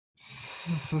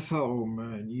So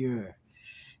man, yeah,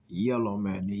 yellow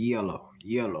man, yellow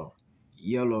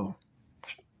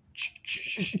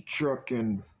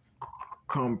trucking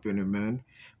company man.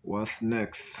 What's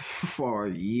next for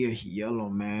yellow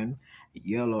man?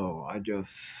 Yellow. I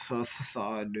just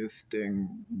saw this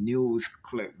thing news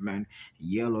clip man.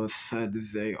 Yellow said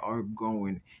they are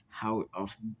going out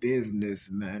of business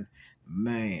man.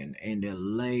 Man, and they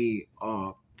lay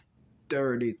off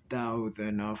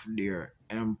 30,000 of their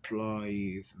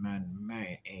employees,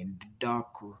 man, and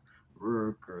dock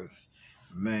workers,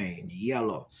 man,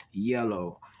 yellow,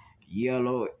 yellow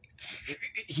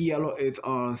is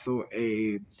also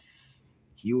a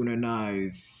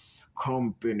unionized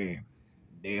company.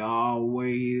 They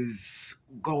always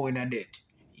going at it.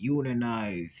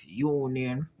 Unionize,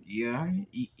 union, yeah.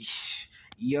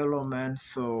 Yellow man.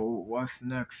 So what's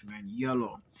next, man?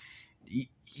 Yellow.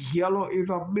 Yellow is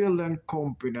a building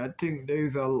company. I think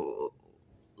there's a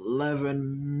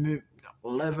 11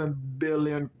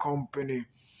 billion company.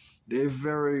 They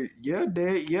very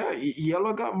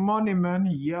Yellow got money man.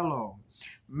 Yellow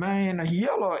and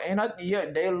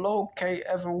they locate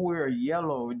everywhere.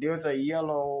 Yellow, there's a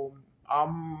yellow.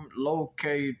 I'm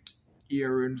located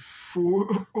here in Fort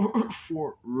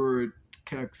Worth,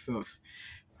 Texas.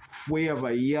 We have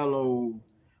a yellow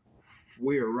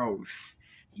warehouse.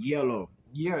 Yellow.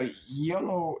 Yeah,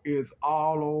 yellow is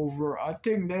all over. I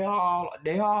think they all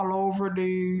over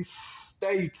the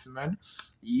states, man.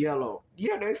 Yellow.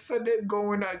 Yeah, they said they're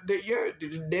going out. They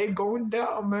going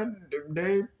down, man.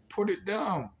 They put it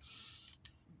down.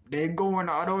 They going.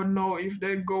 I don't know if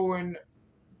they going.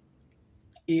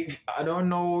 If I don't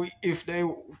know if they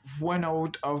went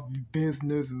out of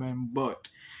business, man. But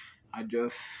I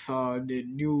just saw the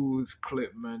news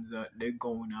clip, man, that they're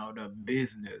going out of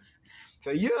business.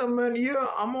 So yeah, man, yeah,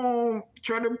 I'm gonna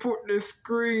try to put the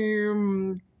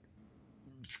scream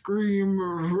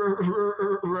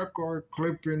record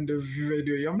clip in the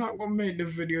video. I'm not gonna make the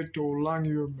video too long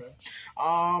here, man.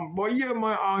 But yeah,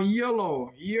 man,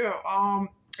 yellow, yeah,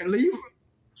 leave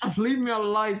leave me a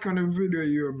like on the video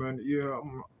here, man. Yeah,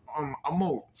 I'm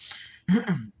out.